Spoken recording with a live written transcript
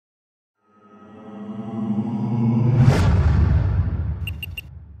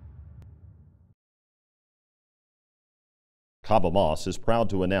Kaba Mas is proud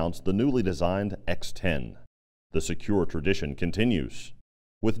to announce the newly designed X-10. The secure tradition continues.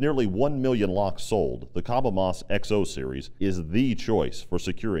 With nearly 1 million locks sold, the Kaba Mas X-0 series is the choice for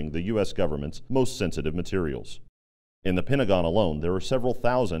securing the U.S. government's most sensitive materials. In the Pentagon alone, there are several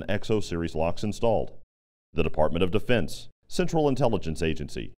thousand X-0 series locks installed. The Department of Defense, Central Intelligence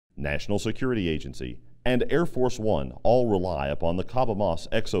Agency, National Security Agency, and Air Force One all rely upon the Kaba Mas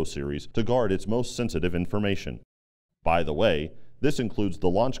X-0 series to guard its most sensitive information. By the way, this includes the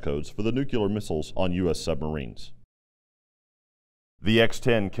launch codes for the nuclear missiles on U.S. submarines. The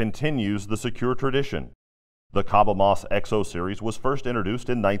X-10 continues the secure tradition. The Kaba Mas X-0 series was first introduced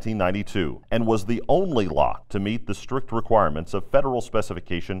in 1992 and was the only lock to meet the strict requirements of Federal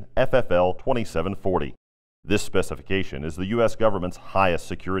Specification FFL 2740. This specification is the U.S. government's highest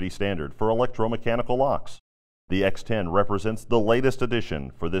security standard for electromechanical locks. The X-10 represents the latest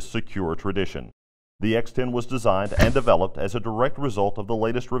addition for this secure tradition. The X-10 was designed and developed as a direct result of the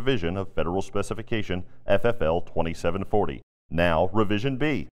latest revision of Federal Specification FFL 2740, now Revision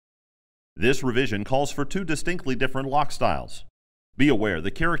B. This revision calls for two distinctly different lock styles. Be aware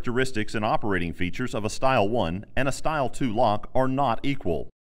the characteristics and operating features of a Style 1 and a Style 2 lock are not equal.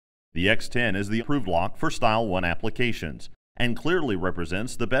 The X-10 is the approved lock for Style 1 applications and clearly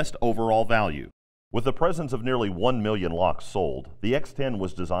represents the best overall value. With the presence of nearly 1 million locks sold, the X-10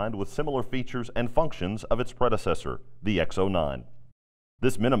 was designed with similar features and functions of its predecessor, the X-09.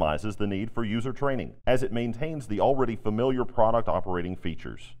 This minimizes the need for user training, as it maintains the already familiar product operating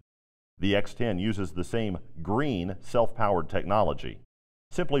features. The X-10 uses the same green self-powered technology.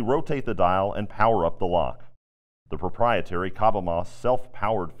 Simply rotate the dial and power up the lock. The proprietary Kaba Mas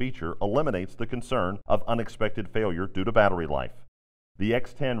self-powered feature eliminates the concern of unexpected failure due to battery life. The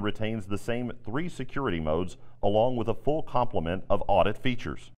X-10 retains the same 3 security modes along with a full complement of audit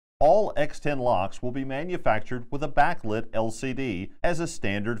features. All X-10 locks will be manufactured with a backlit LCD as a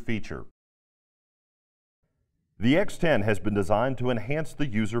standard feature. The X-10 has been designed to enhance the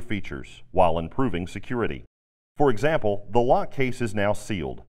user features while improving security. For example, the lock case is now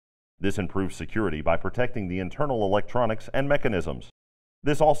sealed. This improves security by protecting the internal electronics and mechanisms.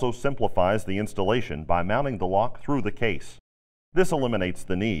 This also simplifies the installation by mounting the lock through the case. This eliminates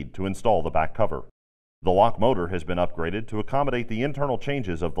the need to install the back cover. The lock motor has been upgraded to accommodate the internal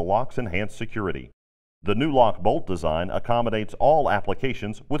changes of the lock's enhanced security. The new lock bolt design accommodates all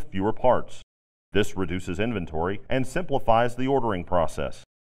applications with fewer parts. This reduces inventory and simplifies the ordering process.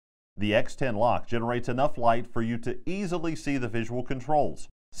 The X-10 lock generates enough light for you to easily see the visual controls.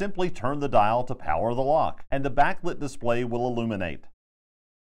 Simply turn the dial to power the lock, and the backlit display will illuminate.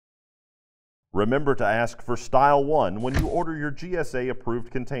 Remember to ask for Style 1 when you order your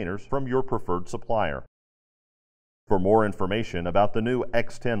GSA-approved containers from your preferred supplier. For more information about the new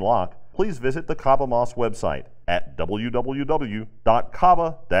X-10 lock, please visit the Kaba Mas website at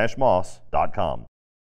www.kaba-mas.com.